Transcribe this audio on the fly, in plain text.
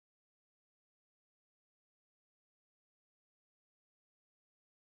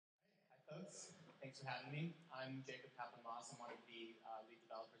Thanks for having me. I'm Jacob Kaplan-Moss. I'm one of the lead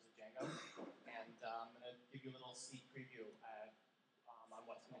developers of Django, and I'm going to give you a little sneak preview on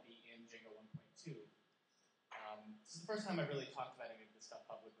what's going to be in Django 1.2. This is the first time I really talked about any of this stuff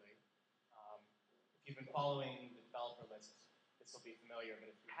publicly. If you've been following the developer list, this will be familiar, but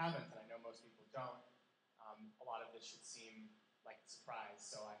if you haven't, and I know most people don't, a lot of this should seem like a surprise,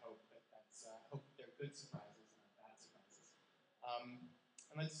 so I hope I hope they're good surprises, not bad surprises.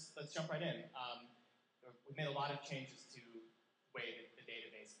 And let's jump right in. We've made a lot of changes to the way that the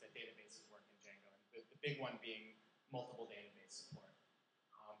databases work in Django, and the big one being multiple database support.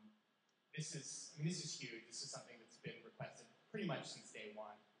 This is huge. This is something that's been requested pretty much since day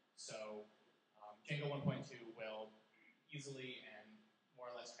one. So Django 1.2 will easily and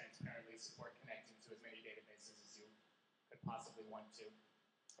more or less transparently support connecting to as many databases as you could possibly want to.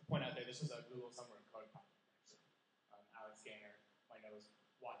 I'll point out that this was a Google Summer of Code project, actually. Alex Gaynor, I know, is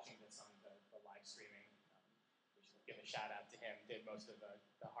watching this on the live streaming. We should give a shout out to him, did most of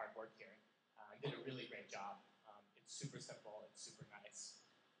the hard work here. Did a really great job. It's super simple, it's super nice.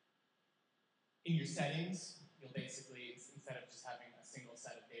 In your settings, you'll basically, instead of just having a single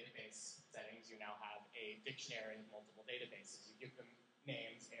set of database settings, you now have a dictionary of multiple databases. You give them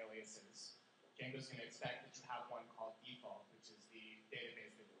names, aliases. Django's going to expect that you have one called default, which is the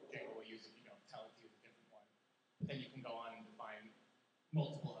database that Django will use if you don't tell it to use a different one. But then you can go on and define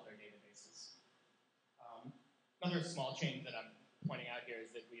multiple other databases. Another small change that I'm pointing out here is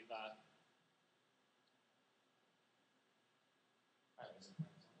that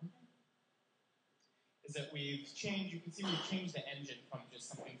we've changed, you can see we've changed the engine from just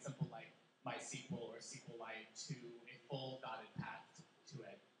something simple like MySQL or SQLite to a full dotted path to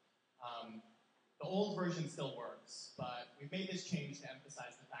it. The old version still works, but we've made this change to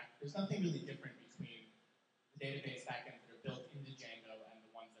emphasize the fact that there's nothing really different between the database backends that are built into Django and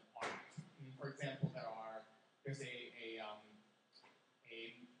the ones that aren't. For example, there's a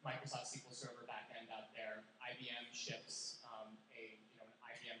Microsoft SQL Server backend out there. IBM ships an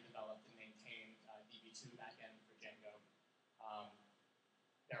IBM developed and maintained DB2 backend for Django.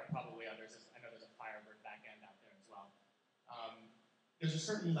 There are probably others. I know there's a Firebird backend out there as well. There's a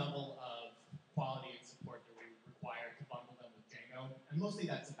certain level of quality and support that we require to bundle them with Django, and mostly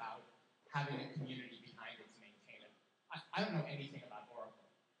that's about having a community behind it to maintain it. I don't know anything about Oracle,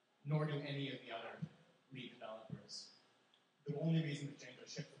 nor do any of the other lead developers. The only reason that Django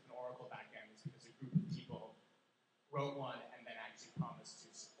ships with an Oracle backend is because a group of people wrote one and then actually promised to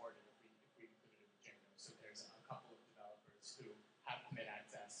support it if we included it with Django. So there's a couple of developers who have commit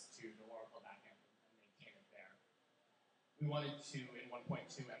access to the Oracle backend and maintain it there. We wanted to, in 1.2,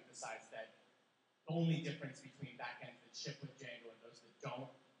 emphasize that the only difference between backends that ship with Django and those that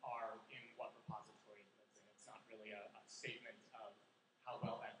don't are in what repository it lives in. It's not really a statement of how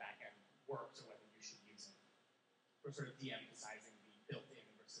well that backend works or whether you should use it. We're sort of de-emphasizing the built-in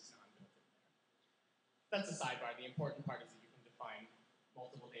versus non-built-in there. That's a sidebar. The important part is that you can define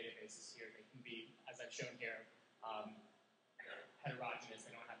multiple databases here. They can be, as I've shown here, heterogeneous.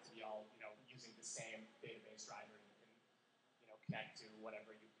 They don't have to be all using the same database driver. You can connect to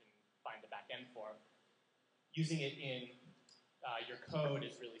whatever you can find the backend for. Using it in your code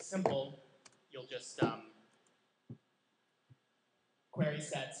is really simple. You'll just query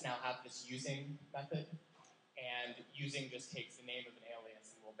sets now have this using method, and using just takes the name of an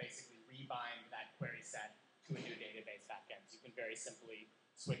alias and will basically rebind that query set to a new database backend. So you can very simply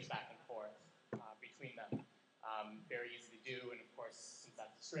switch back and forth between them. Very easy to do, and of course, since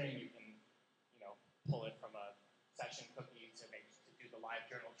that's a string, you can pull it from a session cookie to do the live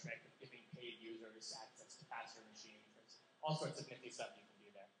journal trick of giving paid users access to faster machines. There's all sorts of nifty stuff you can do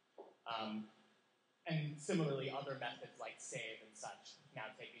there. And similarly, other methods like save and such now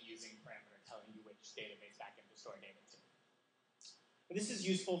take a using parameter telling you which database backend to store data to. And this is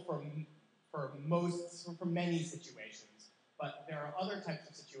useful for many situations, but there are other types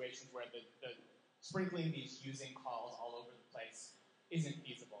of situations where the sprinkling these using calls all over the place isn't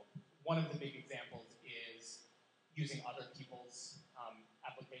feasible. One of the big examples is using other people's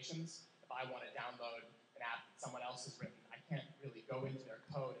applications. If I want to download an app that someone else has written, I can't really go into their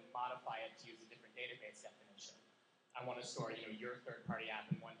code and modify it to use a different database definition. I want to store your third-party app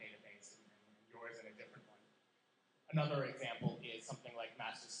in one database and yours in a different one. Another example is something like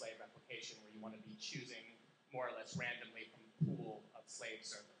master-slave replication, where you want to be choosing more or less randomly from a pool of slave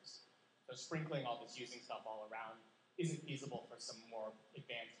servers. So sprinkling all this using stuff all around isn't feasible for some more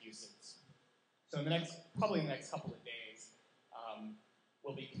advanced uses. So probably in the next couple of days,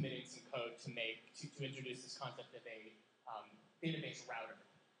 we'll be committing some code to introduce this concept of a database router.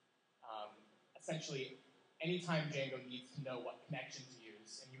 Essentially, anytime Django needs to know what connection to use,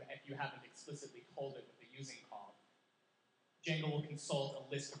 use, and if you haven't explicitly told it with the using call, Django will consult a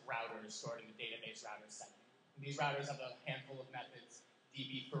list of routers stored in the database router setting. And these routers have a handful of methods: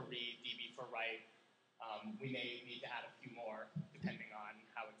 db for read, db for write. We may need to add a few more depending on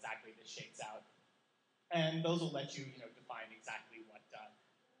how exactly this shakes out. And those will let you, define exactly what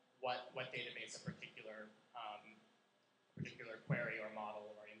database a particular query or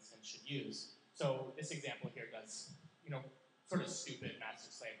model or instance should use. So this example here does, sort of stupid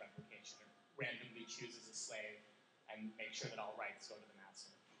master-slave replication. It randomly chooses a slave and makes sure that all writes go to the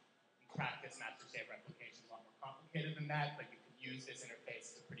master. In practice, master-slave replication is a lot more complicated than that, but you can use this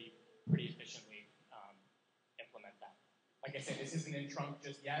interface to pretty efficiently implement that. Like I said, this isn't in trunk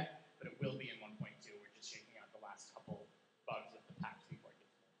just yet, but it will be in 1.2. We're just shaking out the last couple bugs with the patch before it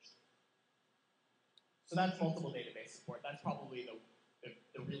gets merged. So that's multiple database support. That's probably the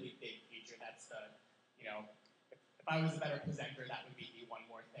really big feature. That's the, if I was a better presenter, that would be the one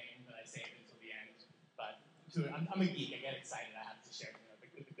more thing that I saved until the end. But I'm a geek. I get excited. I have to share the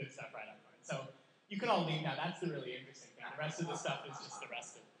good stuff right up front. So you can all leave now. That's the really interesting thing. The rest of the stuff is just the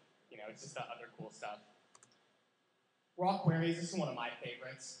rest of, it's just the other cool stuff. Raw queries, this is one of my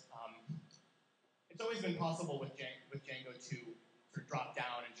favorites. It's always been possible with Django to sort of drop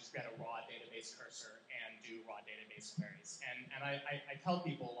down and just get a raw database cursor and do raw database queries. And I tell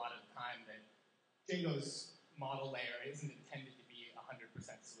people a lot of the time that Django's model layer isn't intended to be a 100%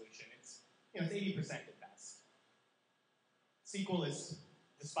 solution. It's 80% at best. SQL is,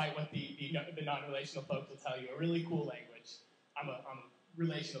 despite what the non-relational folks will tell you, a really cool language. I'm a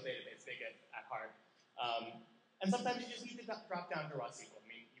relational database bigot at heart. And sometimes you just need to drop down to raw SQL. I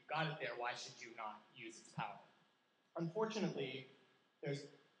mean, you've got it there. Why should you not use its power? Unfortunately, there's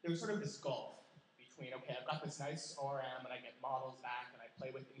sort of this gulf between, okay, I've got this nice ORM, and I get models back, and I play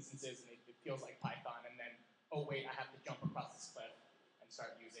with instances, and it feels like Python, and then, oh, wait, I have to jump across this cliff and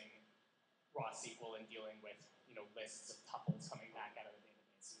start using raw SQL and dealing with, lists of tuples coming back out of the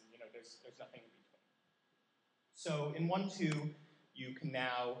database. And, there's nothing in between. So in 1.2, you can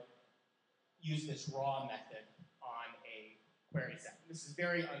now use this raw method on a query set. This is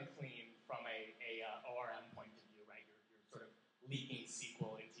very unclean from a ORM point of view, right? You're sort of leaking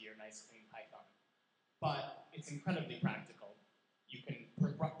SQL into your nice clean Python. But it's incredibly practical. You can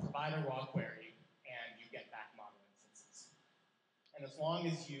provide a raw query, and you get back model instances. And as long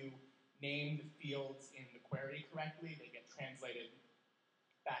as you name the fields in the query correctly, they get translated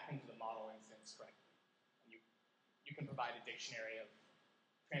back into the model instance correctly. And you can provide a dictionary of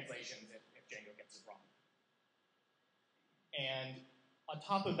translations if Django gets it wrong. And on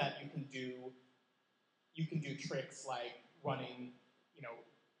top of that, you can do tricks like running,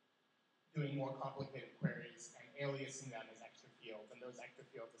 doing more complicated queries and aliasing them as extra fields, and those extra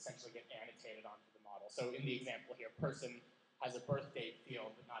fields essentially get annotated onto the model. So in the example here, person has a birth date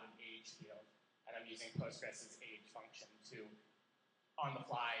field, but not an age field, and I'm using Postgres' age function to, on the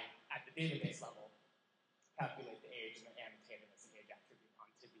fly, at the database level, calculate the age and then annotate it as an age attribute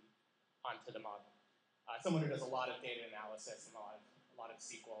onto the model. Someone who does a lot of data analysis and a lot of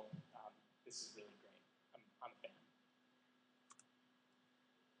SQL, this is really great. I'm a fan.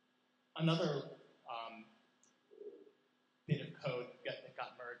 Another bit of code that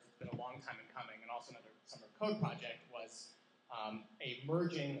got merged, it's been a long time in coming, and also another summer code project, was a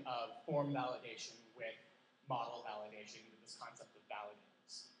merging of form validation with model validation with this concept of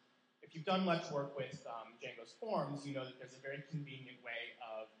validators. If you've done much work with Django's forms, you know that there's a very convenient way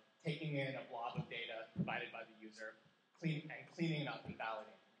of taking in a blob of data provided by the user, cleaning it up and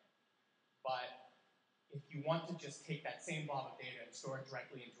validating it. But if you want to just take that same blob of data and store it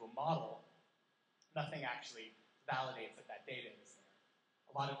directly into a model, nothing actually validates that data is there.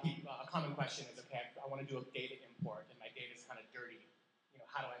 A lot of people, a common question is, okay, I want to do a data import, and my data is kind of dirty.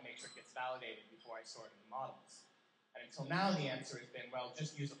 How do I make sure it gets validated before I store it in the models? And until now, the answer has been, well,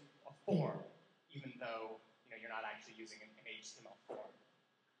 just use a form, even though you're not actually using an HTML form.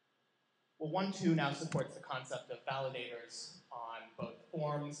 Well, 1.2 now supports the concept of validators on both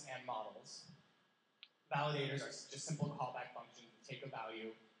forms and models. Validators are just simple callback functions that take a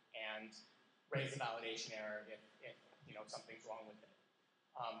value and raise a validation error if something's wrong with it.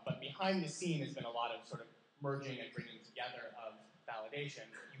 But behind the scene has been a lot of sort of merging and bringing together of validation.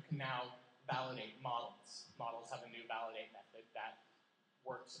 You can now validate models. Models have a new validate method that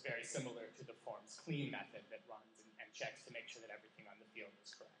works very similar to the forms clean method that runs and checks to make sure that everything on the field is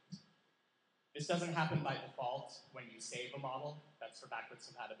correct. This doesn't happen by default when you save a model. That's for backwards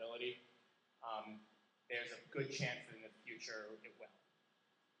compatibility. There's a good chance that in the future it will.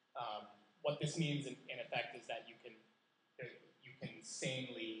 What this means in effect is that you can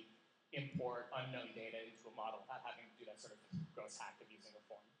sanely import unknown data into a model without having to do that sort of gross hack of using a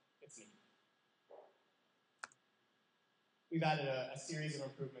form. It's neat. We've added a series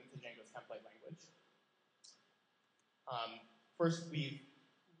of improvements to Django's template language. First, we've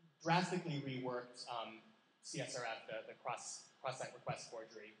drastically reworked CSRF, the cross-site request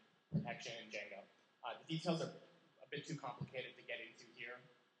forgery protection in Django. The details are a bit too complicated to get into here,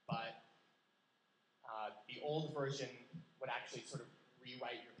 but the old version would actually sort of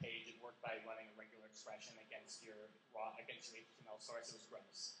rewrite your page. It worked by running a regular expression against your HTML source. It was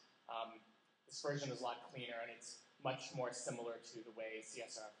gross. This version is a lot cleaner, and it's much more similar to the way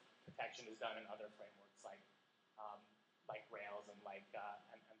CSRF protection is done in other frameworks like Rails and like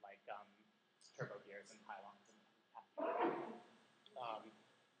TurboGears and Pylons.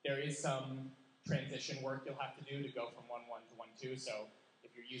 There is some transition work you'll have to do to go from 1.1 to 1.2. So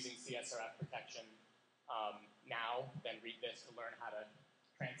if you're using CSRF protection now, then read this to learn how to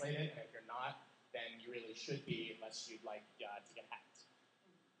translate it. And if you're not, then you really should be, unless you'd like to get hacked.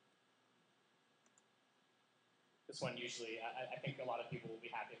 This one usually, I think a lot of people will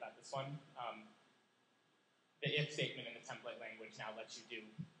be happy about this one. The if statement in the template language now lets you do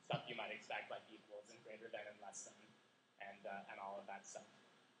stuff you might expect, like equals and greater than and less than, and all of that stuff.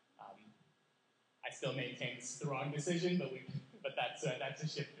 I still maintain this is the wrong decision, but that's a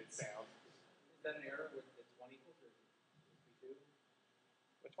ship that sailed. Is that an error with it's one equals or two?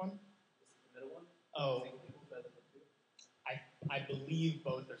 Which one? Is the middle one? Oh, Single equals rather than two? I believe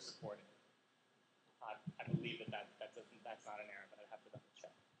both are supported. I believe that's not an error, but I'd have to double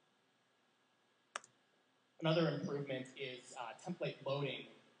check. Another improvement is template loading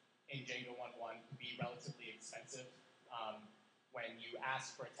in Django 1.1 can be relatively expensive. When you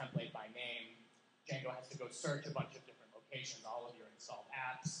ask for a template by name, Django has to go search a bunch of different locations, all of your installed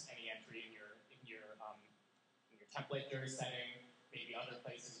apps, any entry in your template dir setting, maybe other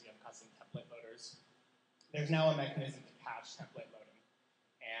places you have custom template loaders. There's now a mechanism to cache template loading,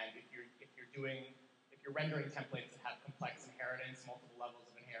 and if you're rendering templates that have complex inheritance, multiple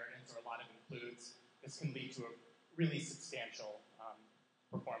levels of inheritance, or a lot of includes, this can lead to a really substantial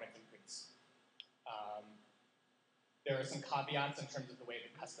performance increase. There are some caveats in terms of the way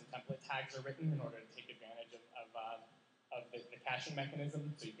the custom template tags are written in order to take advantage of the caching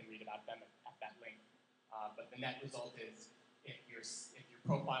mechanism, so you can read about them at that link. But the net result is if you're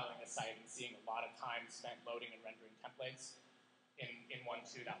profiling a site and seeing a lot of time spent loading and rendering templates, in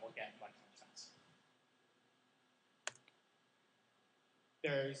 1.2 that will get much, much faster.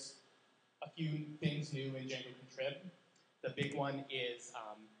 There's a few things new in Django Contrib. The big one is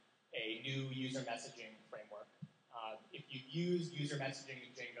a new user messaging framework. If you've used user messaging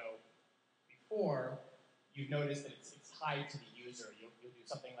in Django before, you've noticed that it's tied to the user. You'll do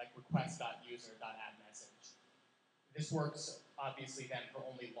something like request.user.addMessage. This works, obviously, then for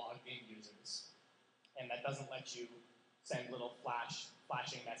only logged-in users. And that doesn't let you send little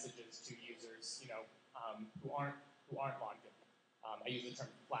flashing messages to users, who aren't logged in. I use the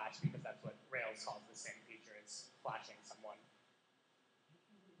term flash because that's what Rails calls the same feature. It's flashing someone.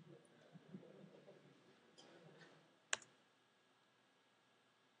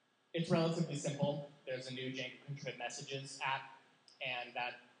 It's relatively simple. There's a new Django Contrib Messages app, and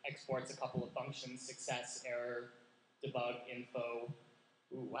that exports a couple of functions: success, error, debug, info.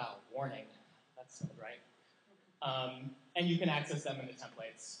 Ooh, wow, warning. That's spelled right. And you can access them in the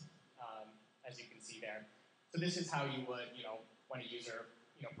templates, as you can see there. So this is how you would, when a user,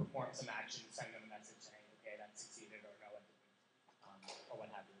 performs some action, send them a message saying, okay, that succeeded, or no, it didn't, or what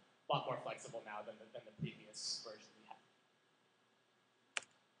have you. A lot more flexible now than the previous version we had.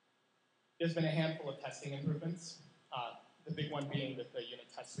 There's been a handful of testing improvements. The big one being that the unit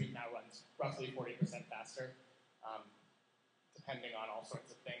test suite now runs roughly 40% faster, depending on all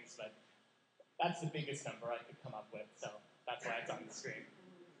sorts of things, but that's the biggest number I could come up with, so that's why it's on the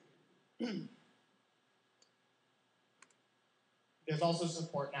screen. There's also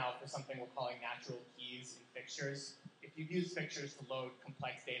support now for something we're calling natural keys in fixtures. If you've used fixtures to load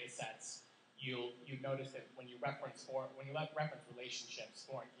complex data sets, you notice that when you reference relationships,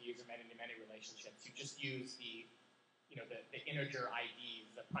 foreign keys or many-to-many relationships, you just use the integer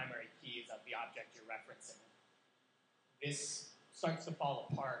IDs, the primary keys of the object you're referencing. This starts to fall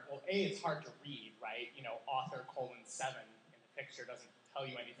apart. Well, A, it's hard to read, right? Author:7 in the fixture doesn't tell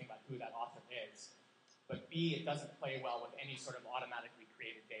you anything about who that author is. But B, it doesn't play well with any sort of automatically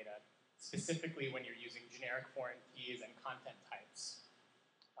created data, specifically when you're using generic foreign keys and content types.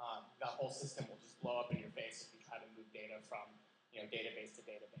 The whole system will just blow up in your face if you try to move data from database to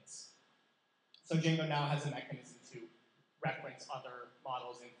database. So Django now has a mechanism to reference other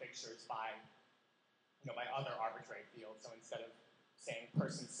models in fixtures by other arbitrary fields. So instead of saying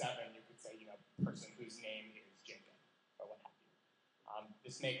person 7, you could say person whose name is Jacob, or what have you.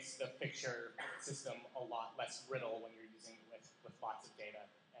 This makes the picture system a lot less brittle when you're using it with lots of data,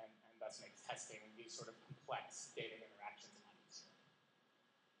 and thus makes testing these sort of complex data interactions a lot easier.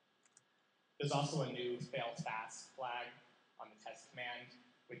 There's also a new fail fast flag on the test command,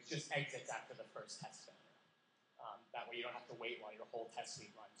 which just exits after the first test failure. That way you don't have to wait while your whole test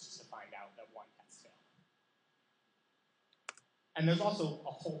suite runs just to find out that one test failed. And there's also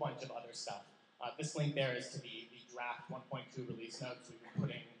a whole bunch of other stuff. This link there is to the draft 1.2 release notes. We've been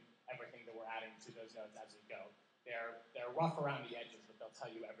putting everything that we're adding to those notes as we go. They're rough around the edges, but they'll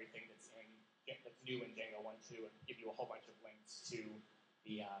tell you everything that's new in Django 1.2 and give you a whole bunch of links to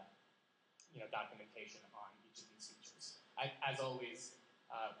the documentation on each of these features. As always,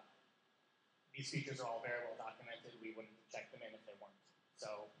 these features are all very well documented. We wouldn't check them in if they weren't.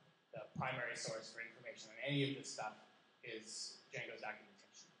 So the primary source for information on any of this stuff is Django's documentation.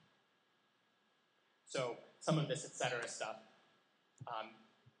 So some of this etc. stuff,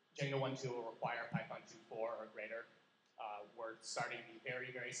 Django 1.2 will require Python 2.4 or greater. We're starting the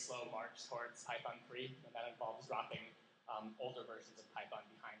very, very slow march towards Python 3, and that involves dropping older versions of Python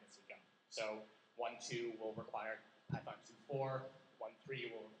behind as we go. So 1.2 will require Python 2.4,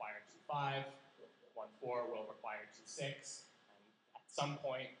 1.3 will require 2.5, 1.4 will require 2.6, and at some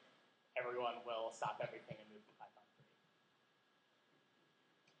point, everyone will stop everything and move to Python 3.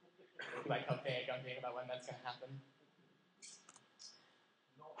 Like how vague I'm being about when that's going to happen?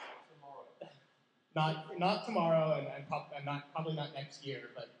 Not tomorrow, and probably not next year,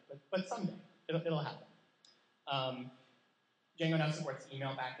 but someday. It'll happen. Django now supports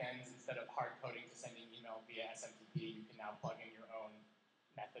email backends. Instead of hard coding to sending email via SMTP, you can now plug in your own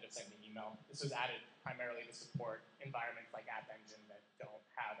method of sending email. This was added primarily to support environments like App Engine that don't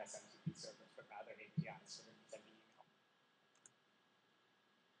have SMTP servers, but rather APIs for sending email.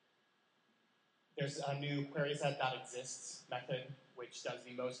 There's a new queryset.exists method, which does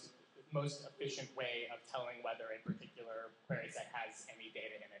the most efficient way of telling whether a particular query set has any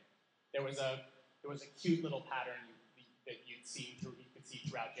data in it. There was a cute little pattern that you could see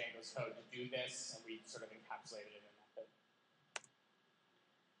throughout Django's code to do this, and we sort of encapsulated it in a method.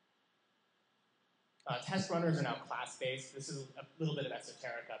 Test runners are now class-based. This is a little bit of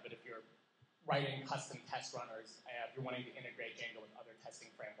esoterica, but if you're writing custom test runners, if you're wanting to integrate Django with other testing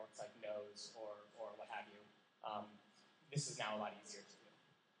frameworks like Nose or what have you, this is now a lot easier to do.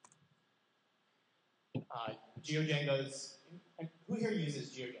 GeoDjango's, who here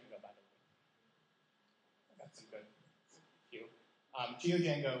uses GeoDjango, by the way? I got some good few.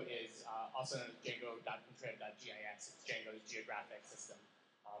 GeoDjango is also known as Django.contrib.gis. It's Django's geographic system.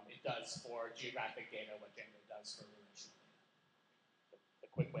 It does for geographic data what Django does for relational data. The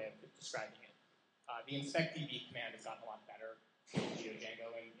quick way of describing it. The inspectdb command has gotten a lot better in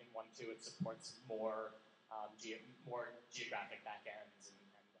GeoDjango. In 1.2, it supports more geographic backends and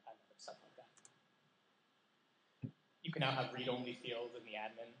other stuff like that. You can now have read-only fields in the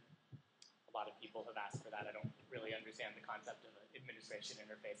admin. A lot of people have asked for that. I don't really understand the concept of an administration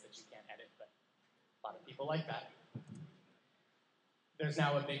interface that you can't edit, but a lot of people like that. There's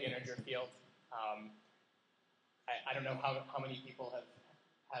now a big integer field. I don't know how many people have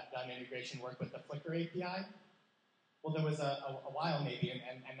done integration work with the Flickr API. Well, there was a while maybe,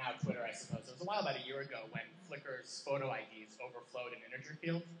 and now Twitter, I suppose. There was a while about a year ago when Flickr's photo IDs overflowed an integer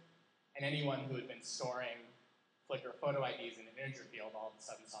field, and anyone who had been storing Flickr photo IDs in an integer field all of a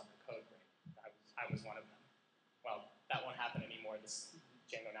sudden saw their code break. I was one of them. Well, that won't happen anymore.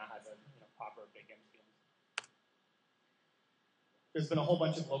 Django now has a proper big int field. There's been a whole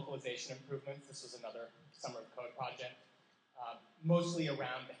bunch of localization improvements. This was another summer of code project, mostly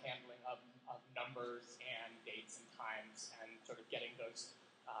around the handling of numbers and dates and times, and sort of getting those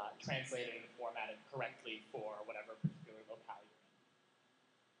translated and formatted correctly for whatever particular locale you're in.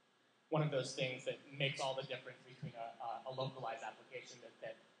 One of those things that makes all the difference between a localized application that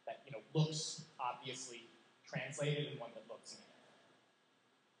looks obviously translated and one that looks native.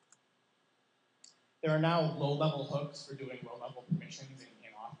 There are now low-level hooks for doing low-level permissions in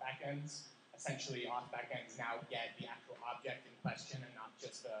auth backends. Essentially, auth backends now get the actual object in question and not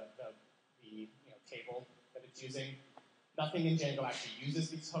just the table that it's using. Nothing in Django actually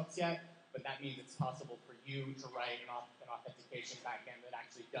uses these hooks yet, but that means it's possible for you to write an authentication backend that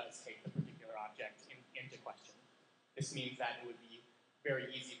actually does take the particular object into question. This means that it would be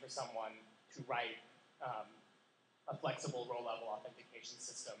very easy for someone to write a flexible row-level authentication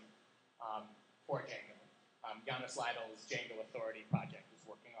system for Django. Janus Lytle's Django Authority project is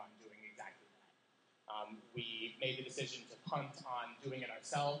working on doing exactly that. We made the decision to punt on doing it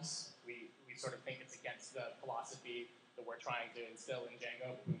ourselves. We sort of think it's against the philosophy that we're trying to instill in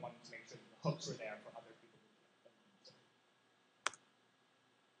Django, but we wanted to make sure that the hooks were there for other people to do it.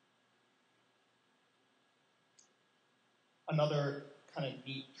 another kind of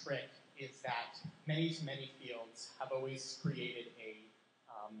neat trick is that many-to-many fields have always created a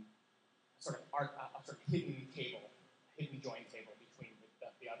sort of hidden table, hidden join table between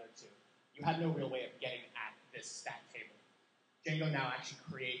the other two. You had no real way of getting at this stat table. Django now actually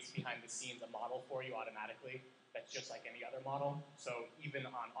creates behind the scenes a model for you automatically that's just like any other model. So even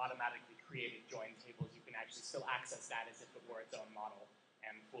on automatically created join tables, you can actually still access that as if it were its own model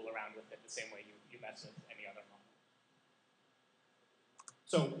and fool around with it the same way you mess with any other model.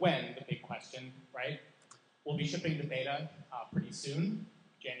 So when, the big question, right? We'll be shipping the beta pretty soon.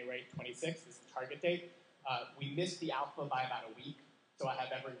 January 26th is the target date. We missed the alpha by about a week, so I have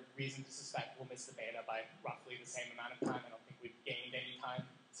every reason to suspect we'll miss the beta by roughly the same amount of time. I don't think we've gained any time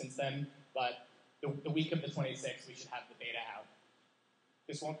since then, but the week of the 26th, we should have the beta out.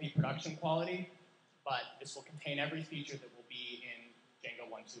 This won't be production quality, but this will contain every feature that will be in Django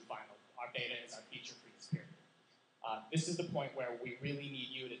 1.2 final. Our beta is our feature-free period. This is the point where we really need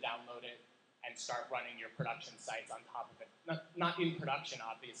you to download it and start running your production sites on top of it. Not in production,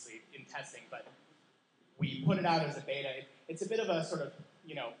 obviously, in testing, but we put it out as a beta. It's a bit of a sort of,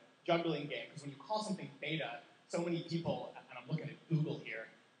 juggling game, because when you call something beta, so many people, and I'm looking at Google here,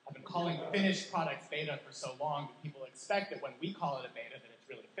 have been calling finished products beta for so long that people expect that when we call it a beta that it's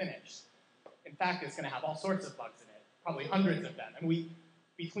really finished. In fact, it's going to have all sorts of bugs in it, probably hundreds of them. And in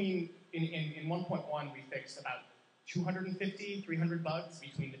 1.1, we fixed about 250, 300 bugs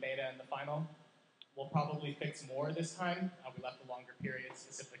between the beta and the final. We'll probably fix more this time. We left a longer period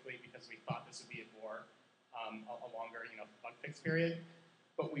specifically because we thought this would be a longer, bug fix period.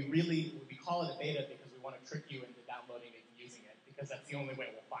 But we call it a beta because we want to trick you into downloading it and using it, because that's the only way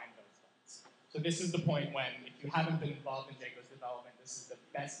we'll find those bugs. So this is the point when, if you haven't been involved in Django's development, this is the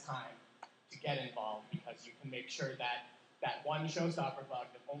best time to get involved, because you can make sure that that one showstopper bug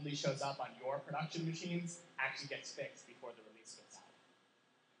that only shows up on your production machines actually gets fixed before the release gets out.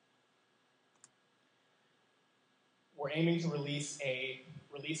 We're aiming to release a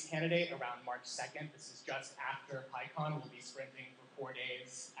release candidate around March 2nd. This is just after PyCon. We'll be sprinting for 4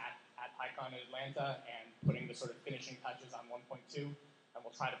 days at PyCon in Atlanta and putting the sort of finishing touches on 1.2. And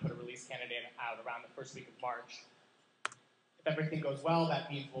we'll try to put a release candidate out around the first week of March. If everything goes well,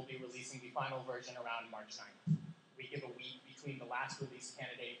 that means we'll be releasing the final version around March 9th. We give a week between the last release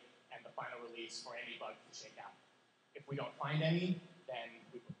candidate and the final release for any bugs to shake out. If we don't find any, then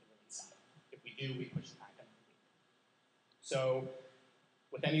we put the release out. If we do, we push it back up. So,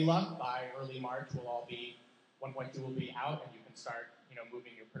 with any luck, by early March, 1.2 will be out, and you can start,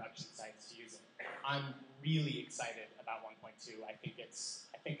 moving your production sites to use it. I'm really excited about 1.2. I think it's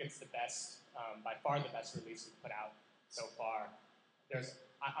the best, by far the best release we've put out so far.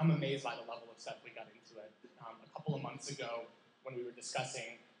 I'm amazed by the level of stuff we got into it. A couple of months ago, when we were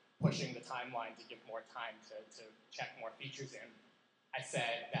discussing pushing the timeline to give more time to check more features in, I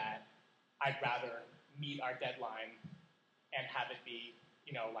said that I'd rather meet our deadline and have it be,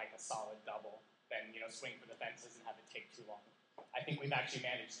 like a solid double than, swing for the fences and have it take too long. I think we've actually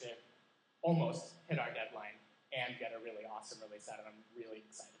managed to almost hit our deadline and get a really awesome release out, and I'm really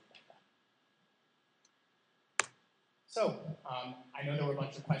excited about that. So, I know there were a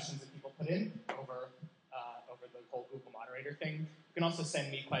bunch of questions that people put in over the whole Google moderator thing. You can also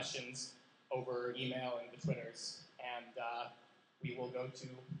send me questions over email and the Twitters, and we will go to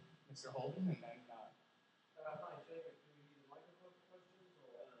Mr. Holden, and then... Hi, Jacob, do we need a microphone for questions?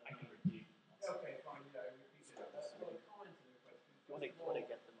 Or, I can repeat. Okay, fine, yeah, I repeat it. Well, a comment to the question. You want to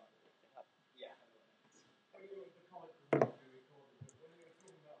get the moderator thing up? Yeah. I mean, the comment was not be recorded, but when we were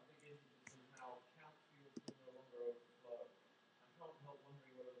talking about big integers and how count fields will no longer overflow, I can't help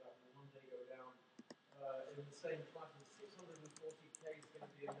wondering whether that will one day go down in the same class as 640K is going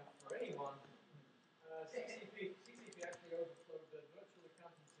to be enough for anyone. CCP actually overflowed the virtual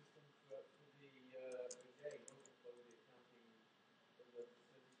accounting system for the game, overflowed the accounting for the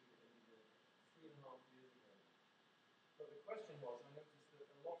statistical engine 3.5 years ago. But the question was, I noticed that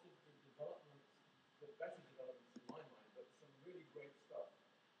a lot of the developments, the better developments in my mind, but some really great stuff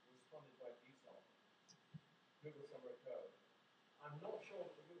was funded by GSOC, Google Summer of Code. I'm not sure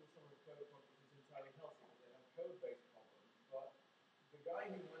that the Google Summer of Code project is entirely healthy, because they have code-based problems, but the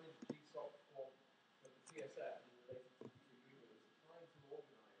guy who managed GSOC for the PSF in relation to Google is trying to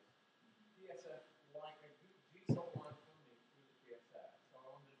organize PSF like a GSOC-like funding through the PSF. So I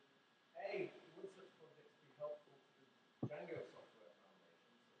wondered, A, would such projects be helpful to the Django Software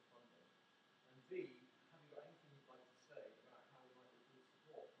Foundation for funding? And B, have you got anything you'd like to say about how we might recruit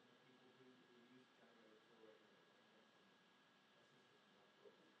support from the people who use Django for regular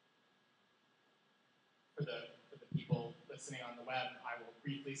For the people listening on the web, I will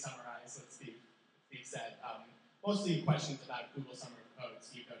briefly summarize what Steve said. mostly questions about Google Summer of Code.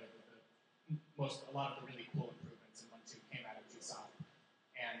 Steve noted that a lot of the really cool improvements in 1.2 came out of GSOC,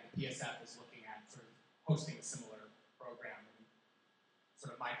 and the PSF is looking at sort of hosting a similar program, and sort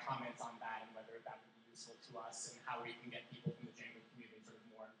of my comments on that and whether that would be useful to us and how we can get people from the Django community sort of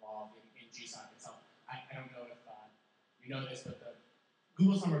more involved in GSOC itself. I don't know if you know this, but the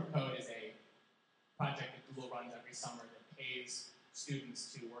Google Summer of Code is a project that Google runs every summer that pays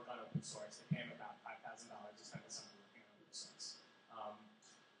students to work on open source. They pay them about $5,000 to spend the summer working on open source.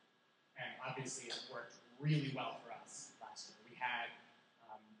 And obviously it worked really well for us last year. We had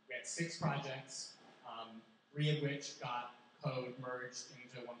 6 projects, 3 of which got code merged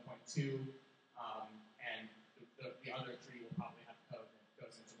into 1.2, and the other 3 will probably have code that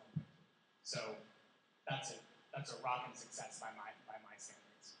goes into 1.2. So that's a rockin' success by my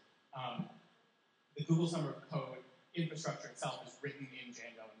standards. The Google Summer of Code infrastructure itself is written in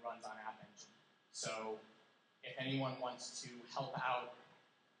Django and runs on App Engine. So if anyone wants to help out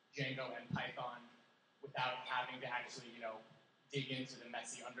Django and Python without having to actually, dig into the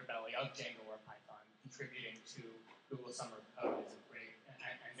messy underbelly of Django or Python, contributing to Google Summer of Code is a great,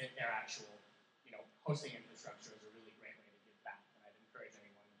 and their actual, hosting infrastructure is a really great way to give back. And I'd encourage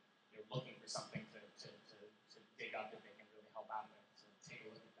anyone, looking for something to dig up that they can really help out with, so take a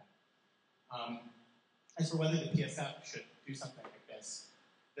look at that. As for whether the PSF should do something like this,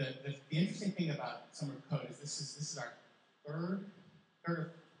 the interesting thing about Summer of Code is this is our third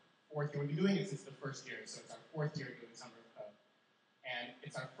or fourth year. We've been doing it since the first year, so it's our 4th year doing Summer of Code. And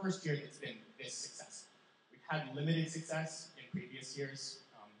it's our first year that's been this successful. We've had limited success in previous years.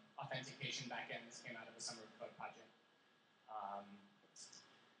 Authentication backends came out of the Summer of Code project.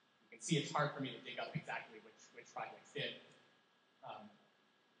 You can see it's hard for me to dig up exactly which projects did.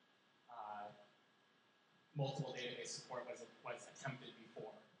 Multiple database support was attempted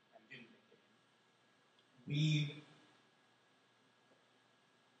before and didn't make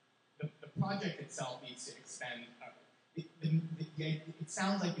it. The project itself needs to expand. It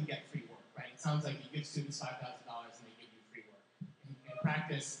sounds like you get free work, right? It sounds like you give students $5,000 and they give you free work. In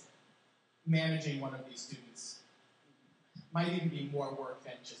practice, managing one of these students might even be more work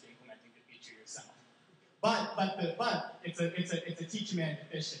than just implementing the feature yourself. But it's a teach a man to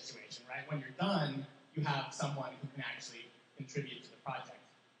fish situation, right? When you're done, you have someone who can actually contribute to the project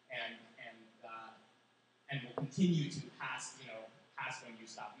and will continue to pass when you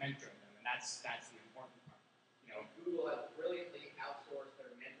stop mentoring them, and that's the important part. Google has brilliantly outsourced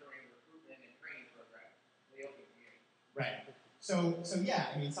their mentoring, recruitment, and training program to the open community. Right. So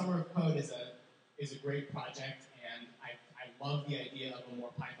yeah, Summer of Code is a great project, and I love the idea of a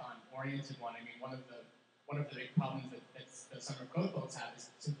more Python-oriented one. One of the big problems that the Summer of Code folks have is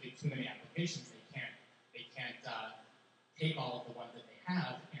simply too many applications. They can't take all of the ones that they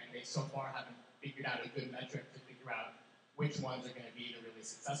have, and they so far haven't figured out a good metric to figure out which ones are going to be the really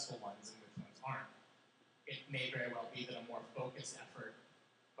successful ones and which ones aren't. It may very well be that a more focused effort,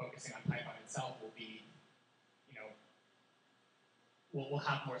 focusing on Python itself, will be, we'll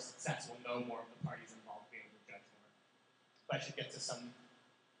have more success. We'll know more of the parties involved, being able to judge more. So I should get to some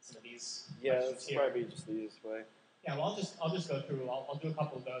of these. Yeah, that's probably just the easiest way. Yeah, well, I'll just go through. I'll do a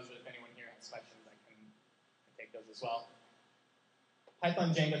couple of those, but if anyone here has questions, I can take those as well.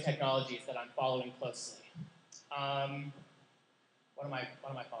 Python Django technologies that I'm following closely. What am I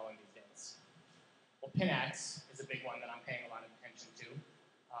following these days? Well, Pinax is a big one that I'm paying a lot of attention to.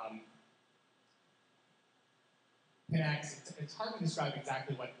 Pinax, it's hard to describe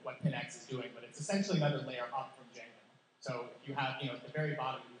exactly what Pinax is doing, but it's essentially another layer up from Django. So if you have, at the very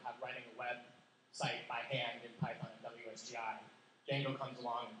bottom, you have writing a website by hand in Python and WSGI. Django comes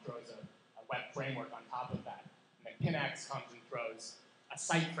along and throws a web framework on top of that. And then Pinax comes and throws a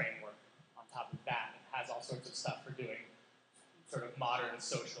site framework on top of that. It has all sorts of stuff for doing sort of modern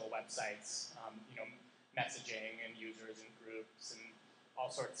social websites, messaging and users and groups and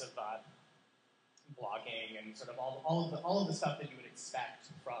all sorts of blogging and sort of all of the stuff that you would expect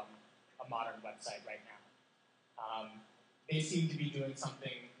from a modern website right now. They seem to be doing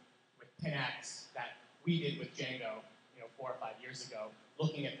something with Pinax that we did with Django, 4 or 5 years ago,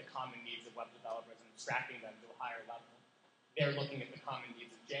 looking at the common needs of web developers and abstracting them to a higher level. They're looking at the common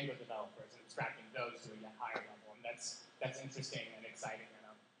needs of Django developers and abstracting those to a yet higher level, and that's interesting and exciting,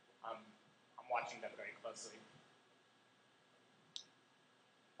 and I'm watching them very closely.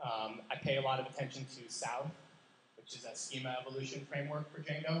 I pay a lot of attention to South, which is a schema evolution framework for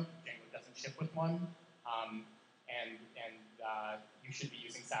Django. Django doesn't ship with one, and you should be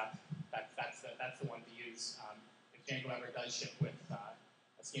using South. That's the one to use. If Django ever does ship with a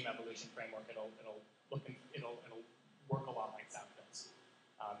schema evolution framework, it'll work a lot like South does.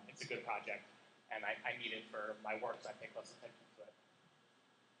 It's a good project. and I need it for my work, so I pay close attention to it.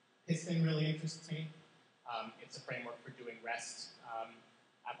 Piston really interests me. It's a framework for doing REST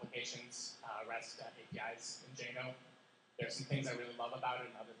applications, REST APIs in Django. There's some things I really love about it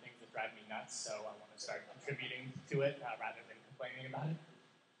and other things that drive me nuts, so I want to start contributing to it rather than complaining about it.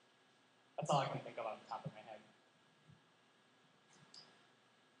 That's all I can think of off the top of my head.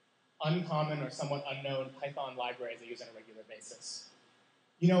 Uncommon or somewhat unknown Python libraries I use on a regular basis.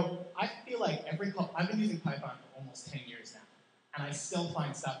 You know, I feel like I've been using Python for almost 10 years now, and I still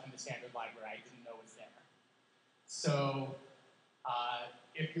find stuff in the standard library I didn't know was there. So,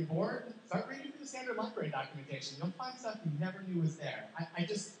 if you're bored, start reading through the standard library documentation. You'll find stuff you never knew was there. I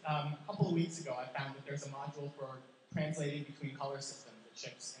just, a couple of weeks ago, I found that there's a module for translating between color systems that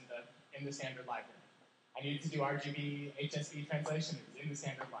ships in the standard library. I needed to do RGB, HSV translation. It was in the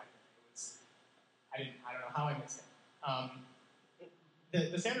standard library. I don't know how I missed it.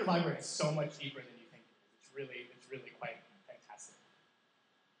 The standard library is so much deeper than you think it is. It's really quite fantastic.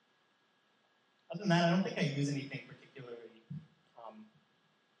 Other than that, I don't think I use anything particularly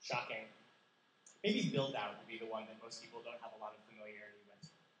shocking. Maybe build-out would be the one that most people don't have a lot of familiarity with.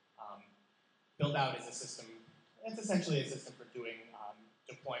 Build-out is a system, it's essentially a system for doing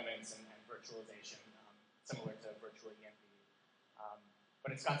deployments and virtualization, similar to virtual ENV.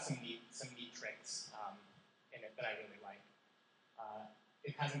 But it's got some neat tricks in it that I really like.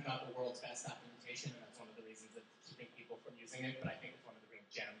 It hasn't got the world's best documentation, and that's one of the reasons that's keeping people from using it, but I think it's one of the real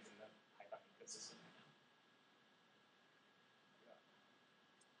gems in the Python ecosystem right now.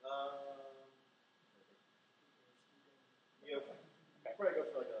 Yeah, probably go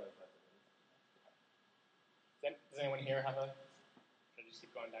for like another 5 minutes. Does anyone here have should I just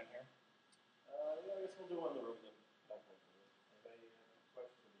keep going down here? Yeah, I guess we'll do one in the room then. Anybody have a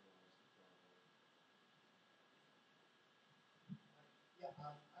question? Yeah,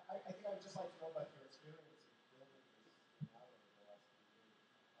 I think I would just like to know about your experience in building this out over the last few years.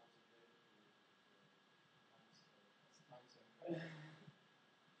 How's it been for you?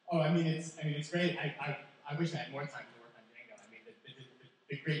 Oh, I mean it's great. I wish I had more time to work on Django. I mean the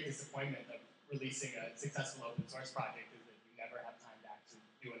great disappointment of releasing a successful open source project is that you never have time to actually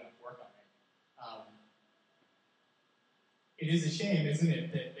do enough work on it. It is a shame, isn't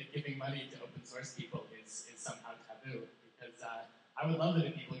it, that giving money to open source people is somehow taboo, because I would love it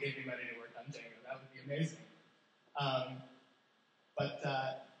if people gave me money to work on Django. That would be amazing. But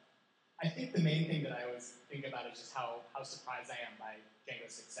I think the main thing that I always think about is just how surprised I am by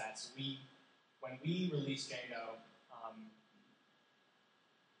Django's success. When we released Django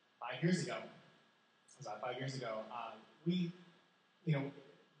 5 years ago,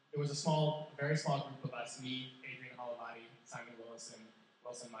 there was a very small group of us, me, Adrian Holovati, Simon Willis, and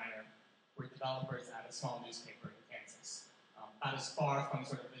Wilson Miner, were developers at a small newspaper in Kansas, about as far from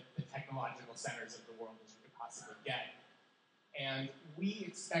sort of the technological centers of the world as you could possibly get. And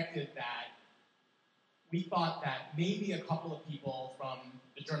we thought that maybe a couple of people from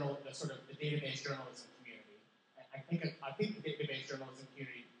the database journalism community, I think the database journalism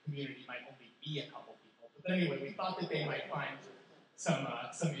community might only be a couple people, but anyway, we thought that they might find some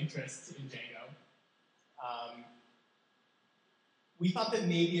interest in Django. We thought that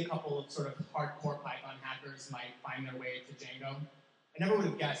maybe a couple of sort of hardcore Python hackers might find their way to Django. I never would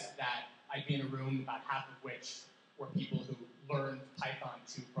have guessed that I'd be in a room about half of which were people who learned Python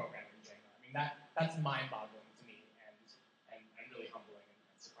to program in Django. I mean, that's mind-boggling to me and really humbling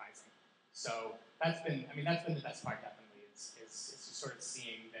and surprising. So that's been the best part, definitely, is just sort of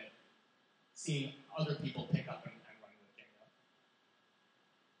seeing other people pick up and run with Django.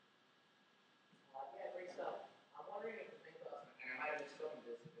 Yeah, great stuff. I'm wondering if you think about, and I might have misspoken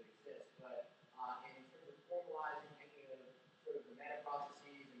this if it exists, but in terms of formalizing any of sort of the meta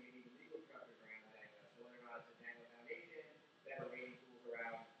processes and maybe the legal structures around Django, so whether or not it's a Django Foundation, better rating tools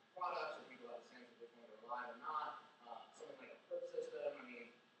around products so people have a sense of which one to rely on or not, something like a perp system. I mean,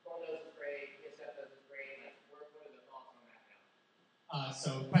 Phonos is great, ESF is great. Like, what are the thoughts on that now?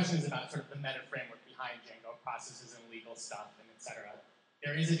 So questions about sort of the meta framework behind Django, processes and legal stuff, and et cetera.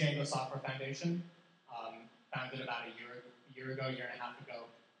 There is a Django Software Foundation, founded about a year and a half ago.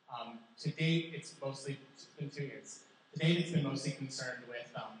 To date, it's been 2 years. To date, it's been mostly concerned with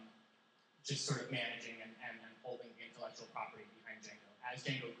just sort of managing and holding the intellectual property behind Django. As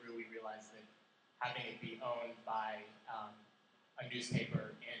Django grew, we realized that having it be owned by a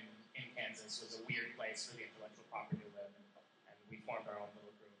newspaper in Kansas was a weird place for the intellectual property to live, and we formed our own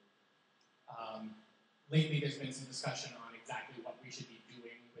little group. Lately, there's been some discussion on exactly what we should be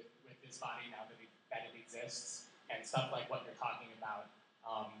doing with this body now that it exists, and stuff like what you're talking about,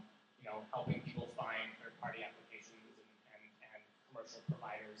 helping people find third-party applications and commercial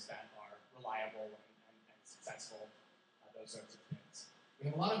providers that are reliable successful, those sorts of things. We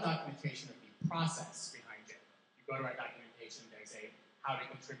have a lot of documentation of the process behind Django. You go to our documentation, there's a how to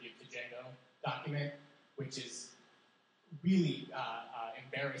contribute to Django document, which is really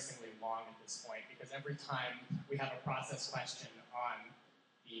embarrassingly long at this point, because every time we have a process question on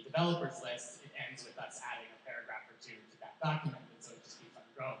the developers list, it ends with us adding a paragraph or two to that document, and so it just keeps on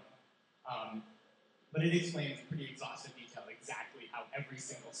growing. But it explains in pretty exhaustive detail exactly how every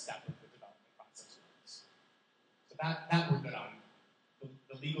single step of the development process works. So that we're good on.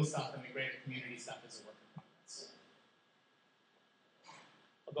 The legal stuff and the greater community stuff is a work in progress.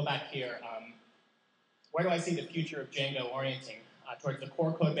 I'll go back here. Where do I see the future of Django orienting? Towards the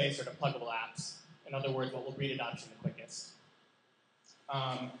core code base or to pluggable apps? In other words, what will breed adoption the quickest?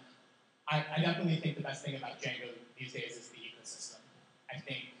 I definitely think the best thing about Django these days is the ecosystem. I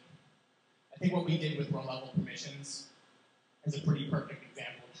think what we did with row-level permissions is a pretty perfect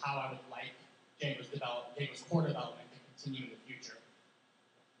example of how I would like Django's core development to continue in the future.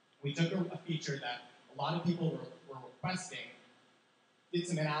 We took a feature that a lot of people were requesting, did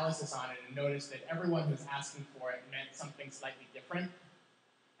some analysis on it, and noticed that everyone who was asking for it meant something slightly different.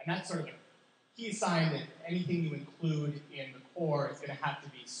 And that's sort of a key sign that anything you include in the core is going to have to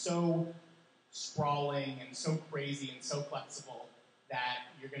be so sprawling and so crazy and so flexible that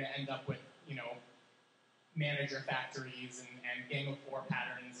you're going to end up with, manager factories and Gang of Four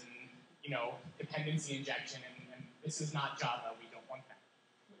patterns and, dependency injection. And this is not Java. We don't want that.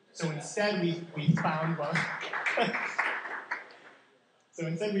 So instead, we found what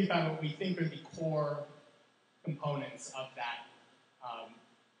we think are the core components of that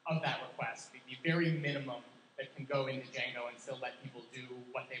request, the very minimum that can go into Django and still let people do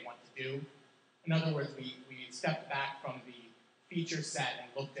what they want to do. In other words, we stepped back from the feature set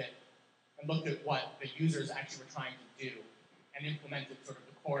and looked at what the users actually were trying to do, and implemented sort of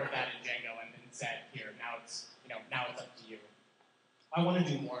the core of that in Django, and then said, here, now it's up to you. I want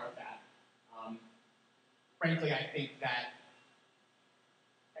to do more of that. Frankly, I think that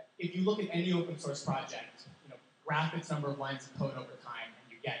if you look at any open source project, graph its number of lines of code over time,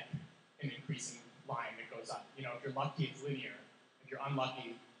 and you get an increasing line that goes up. If you're lucky, it's linear. If you're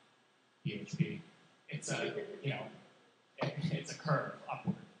unlucky, PHP, it's a curve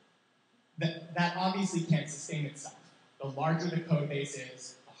upward. That obviously can't sustain itself. The larger the code base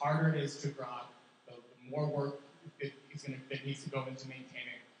is, the harder it is to grok, the more work that needs to go into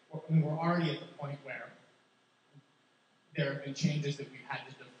maintaining. We're already at the point where there have been changes that we've had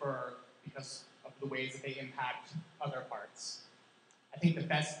to defer because of the ways that they impact other parts. I think the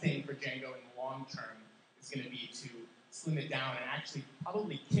best thing for Django in the long term is going to be to slim it down and actually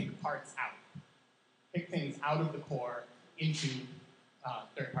probably kick parts out. Kick things out of the core into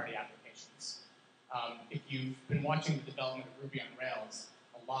third-party applications. If you've been watching the development of Ruby on Rails,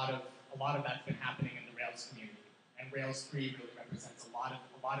 a lot of that's been happening in the Rails community, and Rails 3 really represents a lot of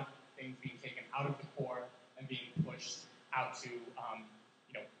things being taken out of the core and being pushed out to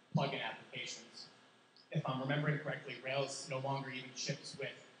plugin applications. If I'm remembering correctly, Rails no longer even ships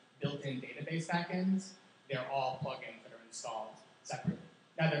with built-in database backends. They're all plugins that are installed separately.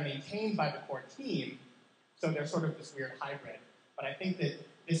 Now they're maintained by the core team, so they're sort of this weird hybrid. But I think that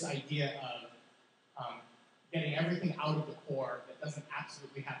this idea of getting everything out of the core that doesn't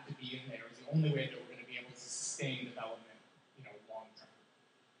absolutely have to be in there is the only way that we're going to be able to sustain development, long term.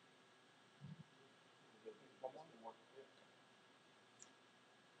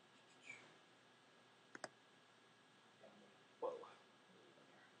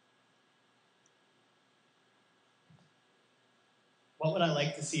 What would I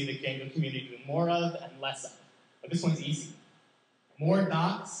like to see the Django community doing more of and less of? But this one's easy. More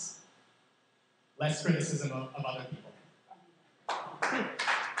docs, less criticism of other people.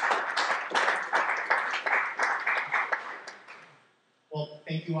 Well,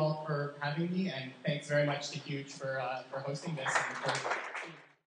 thank you all for having me, and thanks very much to Huge for hosting this and for